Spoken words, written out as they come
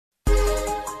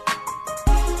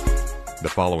The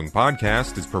following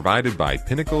podcast is provided by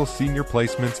Pinnacle Senior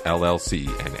Placements, LLC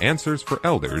and Answers for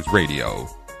Elders Radio.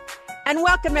 And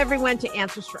welcome everyone to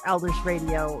Answers for Elders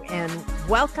Radio, and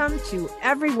welcome to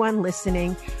everyone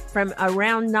listening from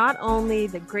around not only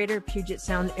the greater Puget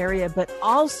Sound area, but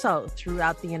also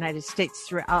throughout the United States,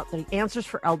 throughout the Answers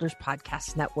for Elders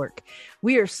podcast network.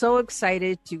 We are so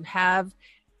excited to have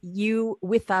you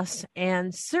with us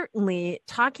and certainly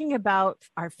talking about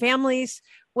our families,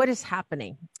 what is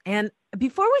happening. And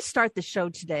before we start the show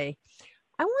today,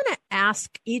 I want to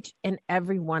ask each and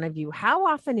every one of you, how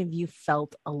often have you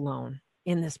felt alone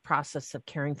in this process of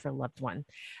caring for a loved one?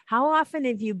 How often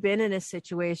have you been in a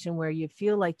situation where you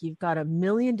feel like you've got a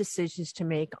million decisions to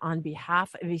make on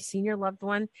behalf of a senior loved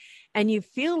one, and you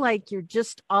feel like you're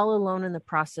just all alone in the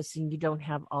process and you don't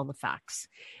have all the facts?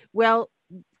 Well,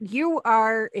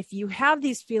 if you have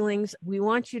these feelings, we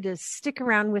want you to stick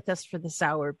around with us for this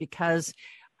hour, because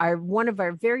one of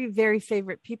our very, very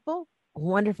favorite people,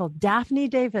 wonderful Daphne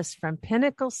Davis from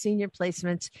Pinnacle Senior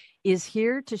Placements, is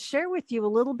here to share with you a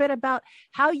little bit about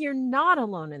how you're not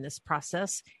alone in this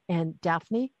process. And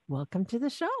Daphne, welcome to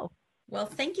the show. Well,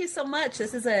 thank you so much.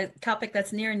 This is a topic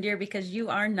that's near and dear because you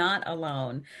are not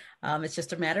alone. It's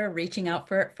just a matter of reaching out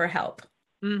for help.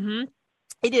 Mm-hmm.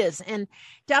 It is. And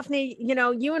Daphne,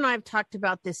 you and I have talked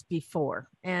about this before.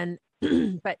 And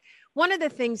but one of the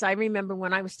things I remember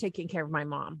when I was taking care of my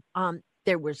mom,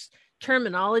 there was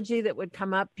terminology that would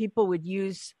come up. People would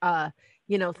use,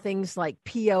 things like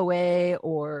POA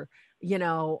or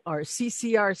CCRC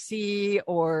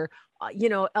or,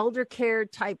 elder care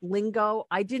type lingo.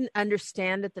 I didn't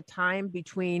understand at the time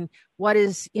between what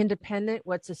is independent,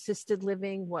 what's assisted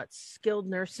living, what's skilled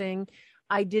nursing.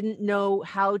 I didn't know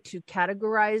how to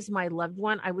categorize my loved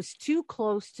one. I was too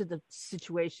close to the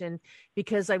situation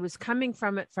because I was coming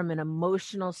from it from an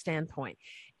emotional standpoint.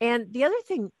 And the other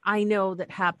thing I know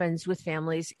that happens with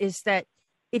families is that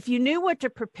if you knew what to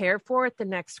prepare for at the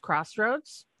next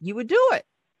crossroads, you would do it.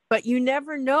 But you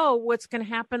never know what's going to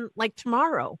happen like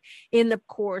tomorrow in the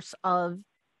course of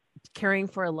caring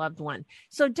for a loved one.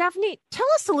 So Daphne, tell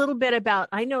us a little bit about,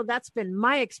 I know that's been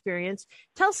my experience.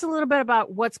 Tell us a little bit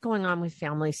about what's going on with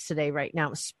families today right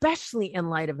now, especially in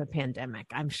light of a pandemic.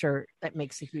 I'm sure that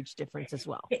makes a huge difference as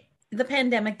well. The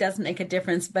pandemic does make a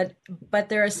difference, but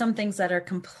there are some things that are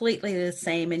completely the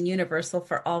same and universal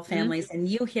for all families. Mm-hmm. And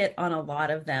you hit on a lot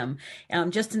of them.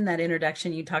 Just in that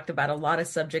introduction, you talked about a lot of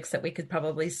subjects that we could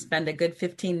probably spend a good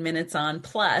 15 minutes on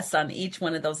plus on each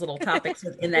one of those little topics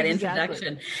in that Exactly.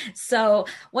 Introduction. So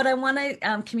what I want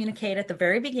to communicate at the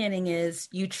very beginning is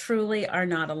you truly are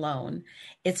not alone.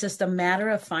 It's just a matter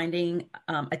of finding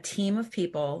a team of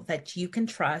people that you can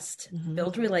trust, mm-hmm.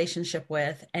 build relationship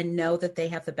with, and know that they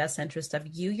have the best interest of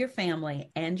you, your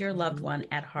family, and your loved one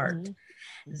at heart.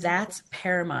 Mm-hmm. That's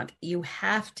paramount. You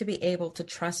have to be able to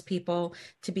trust people,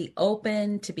 to be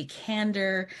open, to be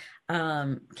candid,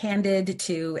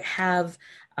 to have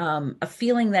a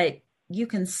feeling that you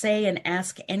can say and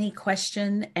ask any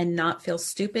question and not feel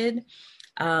stupid.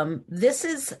 This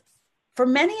is, for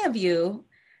many of you,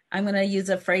 I'm going to use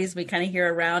a phrase we kind of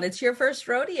hear around. It's your first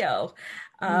rodeo.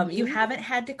 Mm-hmm. You haven't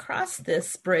had to cross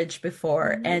this bridge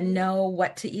before mm-hmm. and know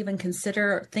what to even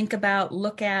consider, think about,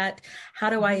 look at. How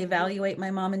do I evaluate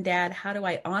my mom and dad? How do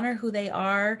I honor who they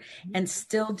are and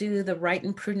still do the right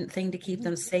and prudent thing to keep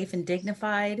them safe and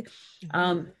dignified?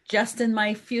 Just in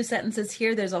my few sentences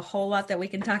here, there's a whole lot that we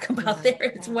can talk about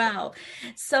there as well.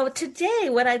 So today,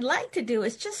 what I'd like to do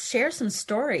is just share some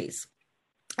stories.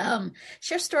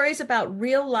 Share stories about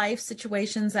real life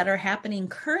situations that are happening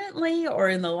currently or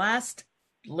in the last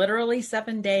literally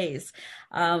 7 days.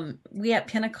 We at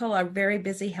Pinnacle are very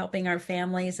busy helping our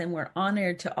families, and we're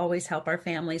honored to always help our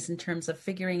families in terms of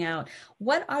figuring out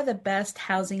what are the best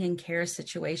housing and care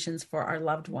situations for our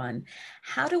loved one.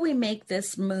 How do we make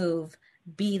this move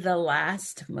be the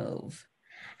last move?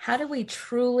 How do we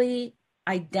truly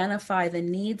identify the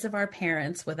needs of our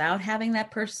parents without having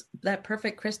that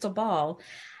perfect crystal ball?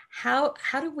 How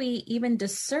do we even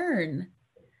discern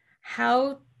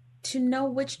how to know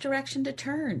which direction to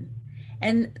turn?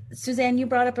 And Suzanne, you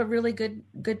brought up a really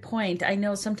good point. I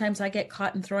know sometimes I get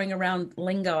caught in throwing around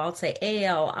lingo. I'll say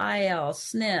AL, IL,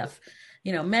 SNF,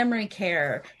 memory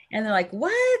care. And they're like,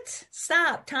 what?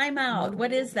 Stop, time out.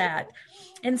 What is that?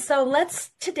 And so let's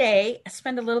today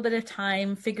spend a little bit of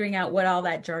time figuring out what all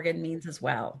that jargon means as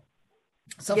well.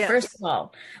 So First of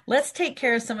all, let's take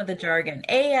care of some of the jargon.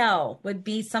 AL would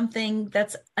be something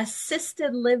that's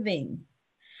assisted living.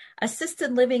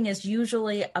 Assisted living is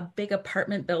usually a big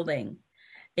apartment building.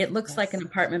 It looks like an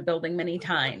apartment building many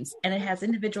times, and it has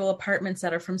individual apartments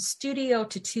that are from studio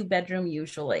to 2-bedroom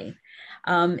usually.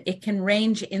 It can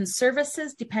range in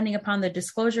services depending upon the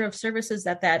disclosure of services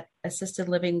that assisted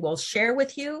living will share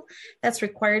with you. That's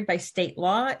required by state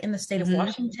law in the state of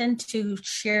Washington to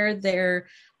share their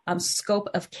scope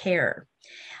of care.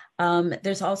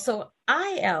 There's also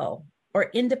IL, or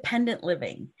independent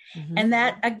living. And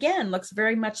that, again, looks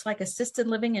very much like assisted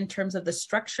living in terms of the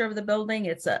structure of the building.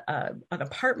 It's an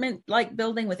apartment-like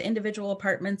building with individual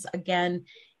apartments. Again,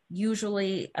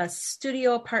 usually a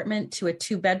studio apartment to a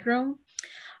 2-bedroom.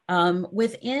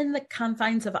 Within the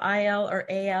confines of IL or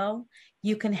AL,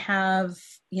 you can have,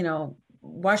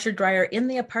 washer dryer in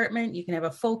the apartment. You can have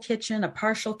a full kitchen, a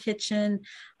partial kitchen.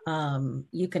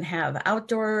 You can have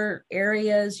outdoor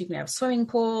areas. You can have swimming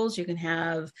pools. You can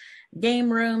have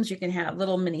game rooms. You can have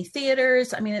little mini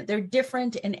theaters. I mean, they're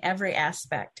different in every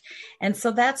aspect. And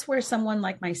so that's where someone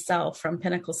like myself from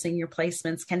Pinnacle Senior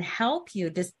Placements can help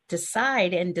you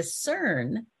decide and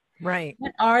discern what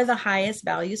are the highest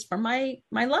values for my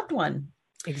loved one.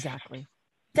 Exactly.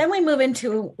 Then we move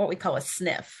into what we call a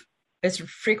SNF. It's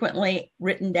frequently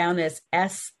written down as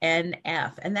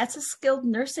SNF, and that's a skilled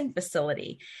nursing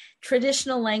facility.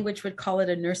 Traditional language would call it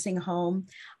a nursing home,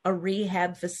 a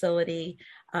rehab facility.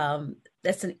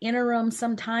 That's an interim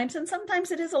sometimes, and sometimes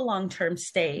it is a long-term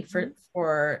stay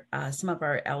for some of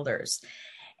our elders.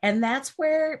 And that's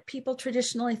where people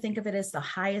traditionally think of it as the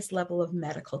highest level of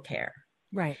medical care.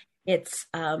 Right. It's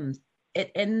and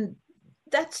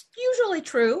that's usually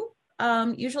true.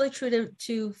 Usually true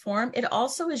to form. It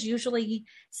also is usually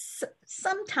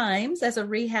sometimes as a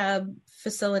rehab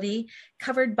facility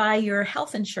covered by your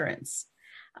health insurance.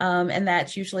 And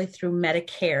that's usually through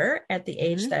Medicare at the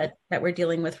age that we're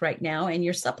dealing with right now, and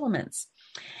your supplements.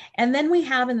 And then we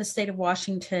have in the state of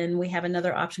Washington, we have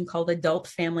another option called adult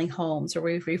family homes, or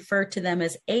we refer to them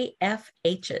as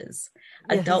AFHs,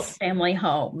 adult family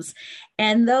homes.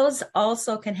 And those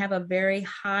also can have a very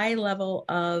high level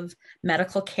of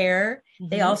medical care.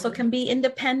 They also can be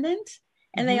independent,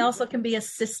 and they also can be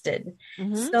assisted.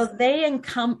 So they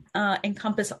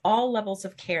encompass all levels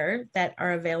of care that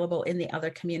are available in the other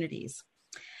communities.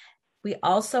 We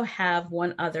also have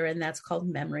one other, and that's called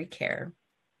memory care.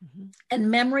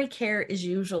 And memory care is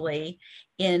usually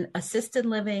in assisted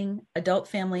living, adult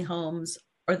family homes,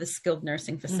 or the skilled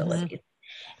nursing facilities.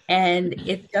 And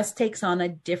it just takes on a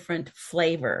different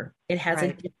flavor. It has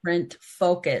a different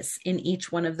focus in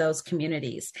each one of those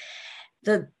communities.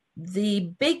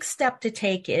 The big step to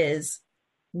take is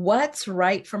what's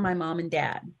right for my mom and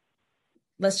dad.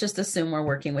 Let's just assume we're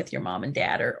working with your mom and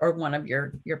dad or one of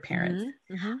your parents.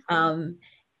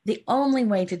 The only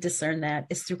way to discern that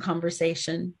is through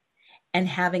conversation and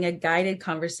having a guided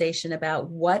conversation about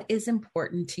what is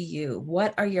important to you.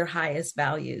 What are your highest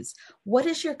values? What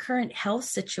is your current health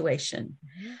situation?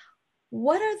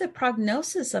 What are the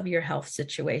prognosis of your health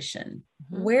situation?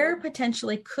 Where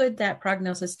potentially could that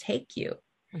prognosis take you?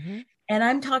 And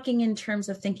I'm talking in terms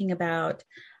of thinking about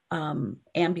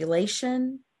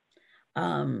ambulation,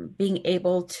 being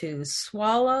able to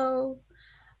swallow,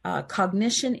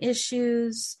 cognition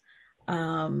issues,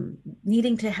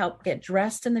 needing to help get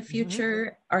dressed in the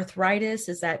future, arthritis,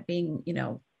 is that being,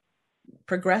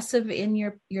 progressive in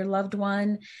your loved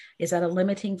one? Is that a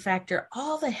limiting factor?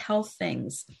 All the health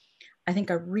things I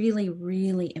think are really,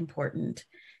 really important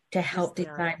to help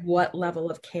decide what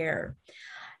level of care.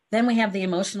 Then we have the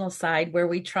emotional side where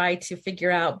we try to figure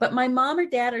out, but my mom or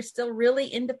dad are still really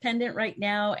independent right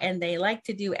now, and they like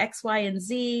to do X, Y, and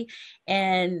Z.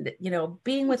 And,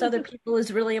 being with other people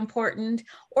is really important.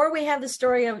 Or we have the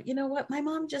story of, my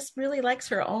mom just really likes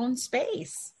her own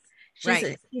space.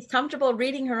 She's comfortable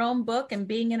reading her own book and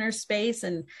being in her space,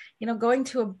 and, going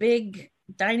to a big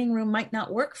dining room might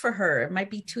not work for her. It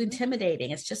might be too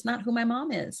intimidating. It's just not who my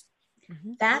mom is.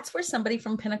 That's where somebody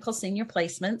from Pinnacle Senior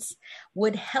Placements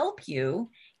would help you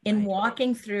in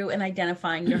walking through and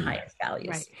identifying your highest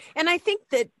values. And I think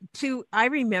that I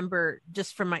remember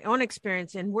just from my own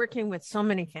experience in working with so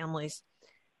many families,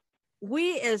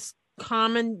 we as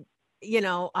common,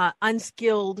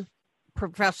 unskilled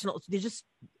professionals,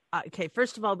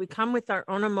 first of all, we come with our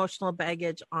own emotional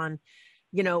baggage on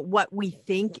what we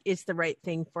think is the right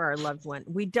thing for our loved one.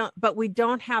 We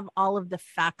don't have all of the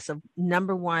facts of,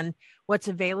 number one, what's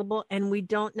available. And we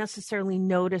don't necessarily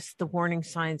notice the warning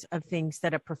signs of things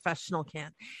that a professional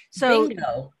can. So,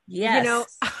 bingo.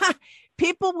 Yes.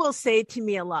 People will say to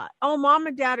me a lot, "Oh, mom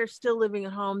and dad are still living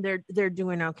at home. They're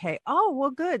doing okay." "Oh,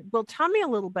 well, good. Well, tell me a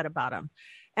little bit about them."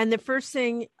 And the first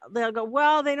thing they'll go,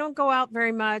 well, they don't go out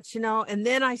very much, and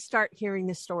then I start hearing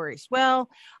the stories. Well,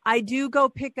 I do go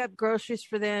pick up groceries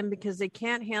for them because they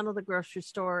can't handle the grocery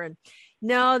store. And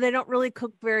no, they don't really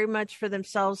cook very much for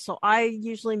themselves. So I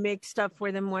usually make stuff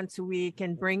for them once a week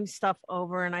and bring stuff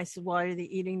over. And I said, well, are they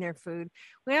eating their food?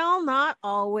 Well, not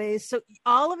always. So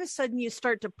all of a sudden you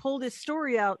start to pull this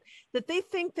story out that they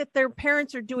think that their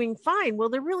parents are doing fine. Well,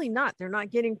 they're really not. They're not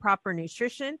getting proper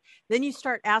nutrition. Then you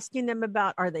start asking them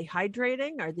about, are they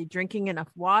hydrating? Are they drinking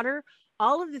enough water?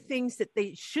 All of the things that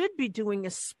they should be doing,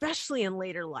 especially in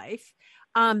later life,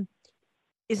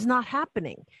 is not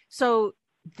happening. So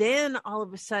then all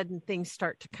of a sudden things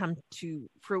start to come to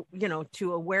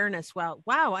awareness. Wow,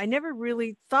 I never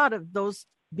really thought of those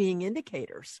being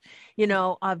indicators,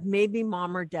 of maybe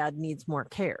mom or dad needs more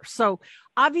care. So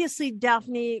obviously,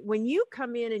 Daphne, when you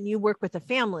come in and you work with a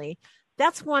family,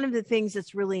 that's one of the things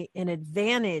that's really an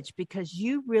advantage, because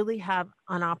you really have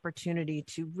an opportunity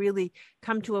to really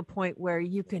come to a point where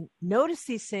you can notice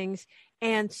these things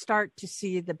and start to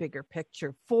see the bigger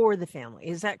picture for the family.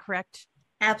 Is that correct?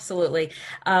 Absolutely.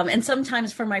 And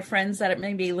sometimes for my friends that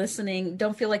may be listening,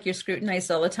 don't feel like you're scrutinized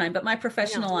all the time, but my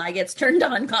professional eye gets turned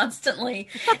on constantly.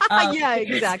 Yeah,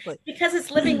 exactly. Because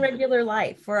it's living regular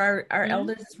life for our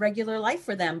elders, it's regular life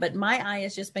for them. But my eye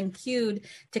has just been cued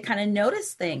to kind of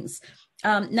notice things,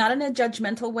 not in a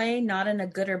judgmental way, not in a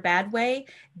good or bad way,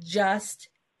 just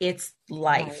it's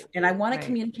life. Right. And I want to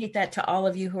communicate that to all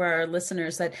of you who are our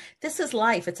listeners, that this is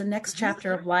life. It's a next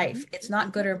chapter of life. It's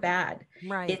not good or bad.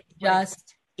 Right. It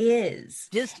just is.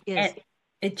 Just is. And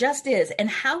it just is. And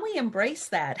how we embrace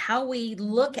that, how we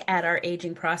look at our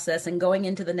aging process and going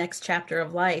into the next chapter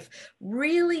of life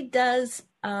really does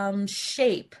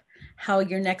shape how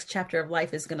your next chapter of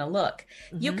life is going to look.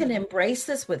 You can embrace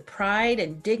this with pride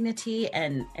and dignity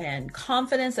and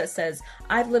confidence that says,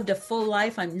 I've lived a full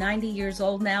life. I'm 90 years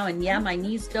old now. And yeah, my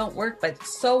knees don't work, but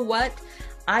so what?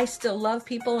 I still love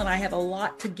people and I have a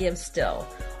lot to give still.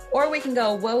 Or we can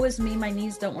go, woe is me. My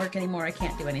knees don't work anymore. I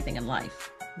can't do anything in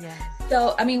life. Yeah.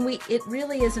 So, I mean, it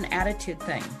really is an attitude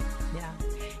thing. Yeah.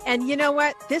 And you know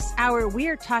what? This hour, we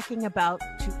are talking about,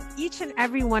 to each and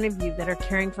every one of you that are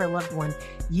caring for a loved one,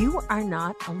 you are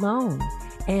not alone.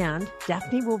 And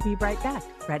Daphne will be right back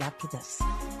right after this.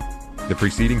 The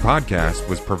preceding podcast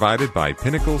was provided by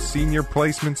Pinnacle Senior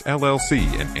Placements,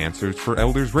 LLC and Answers for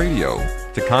Elders Radio.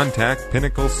 To contact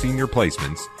Pinnacle Senior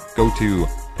Placements, go to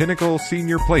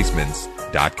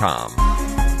pinnacleseniorplacements.com.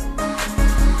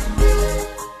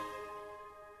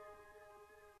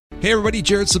 Hey everybody,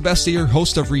 Jared Sebestier,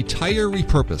 host of Retire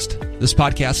Repurposed. This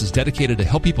podcast is dedicated to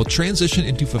help people transition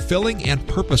into fulfilling and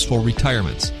purposeful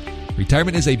retirements.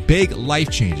 Retirement is a big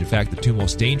life change. In fact, the two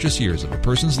most dangerous years of a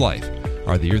person's life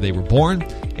are the year they were born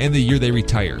and the year they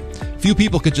retire. Few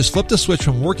people could just flip the switch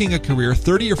from working a career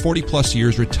 30 or 40 plus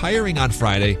years, retiring on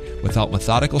Friday without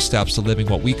methodical steps to living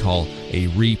what we call a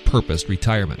repurposed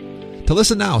retirement. To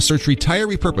listen now, search Retire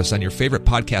Repurposed on your favorite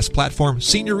podcast platform,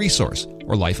 Senior Resource,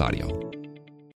 or Life Audio.